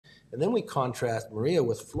And then we contrast, Maria,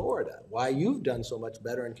 with Florida, why you've done so much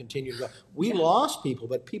better and continue to go. We lost people,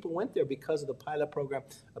 but people went there because of the pilot program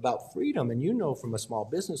about freedom, and you know from a small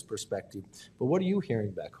business perspective. But what are you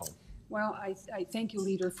hearing back home? Well, I thank you,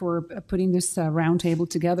 Leader, for putting this roundtable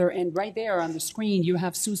together. And right there on the screen, you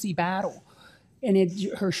have Susie Battle. And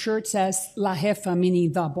her shirt says, La Jefa,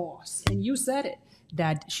 meaning the boss. And you said it,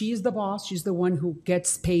 that she is the boss. She's the one who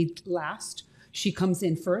gets paid last. She comes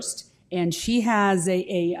in first. And she has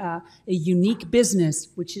a unique business,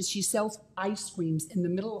 which is she sells ice creams in the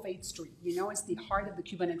middle of 8th Street. You know, it's the heart of the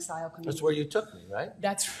Cuban exile community. That's where you took me, right?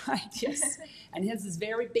 That's right, yes. And has this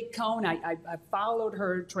very big cone. I followed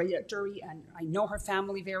her trajectory, and I know her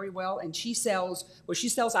family very well. And she sells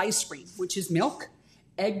ice cream, which is milk,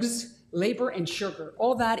 eggs, labor, and sugar.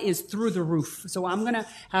 All that is through the roof. So I'm going to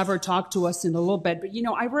have her talk to us in a little bit. But, you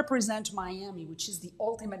know, I represent Miami, which is the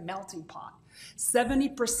ultimate melting pot.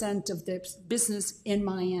 70% of the business in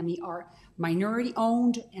Miami are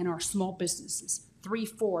minority-owned and are small businesses, 3,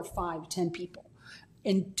 4, 5, 10 people.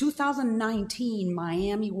 In 2019,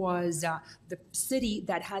 Miami was the city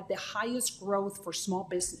that had the highest growth for small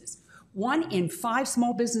business. 1 in 5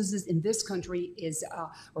 small businesses in this country is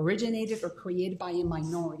originated or created by a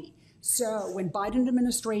minority. So when Biden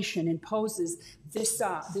administration imposes this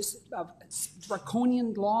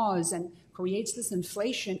draconian laws and creates this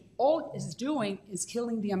inflation, all it's doing is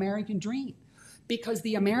killing the American dream. Because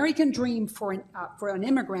the American dream for an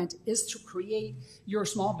immigrant is to create your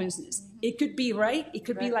small business. It could be, right? It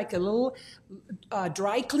could be like a little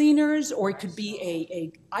dry cleaners, or it could be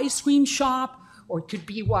a ice cream shop, or it could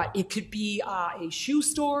be what? It could be a shoe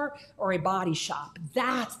store or a body shop.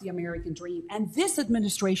 That's the American dream. And this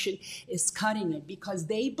administration is cutting it because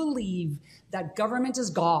they believe that government is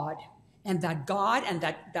God, and that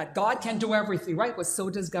God can do everything, right? Well,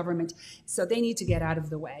 so does government. So they need to get out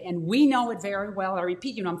of the way. And we know it very well. I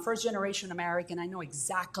repeat, you know, I'm first-generation American. I know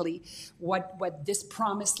exactly what this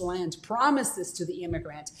promised land promises to the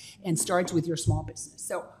immigrant, and starts with your small business.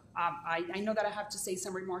 So I know that I have to say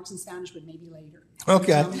some remarks in Spanish, but maybe later.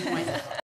 Okay.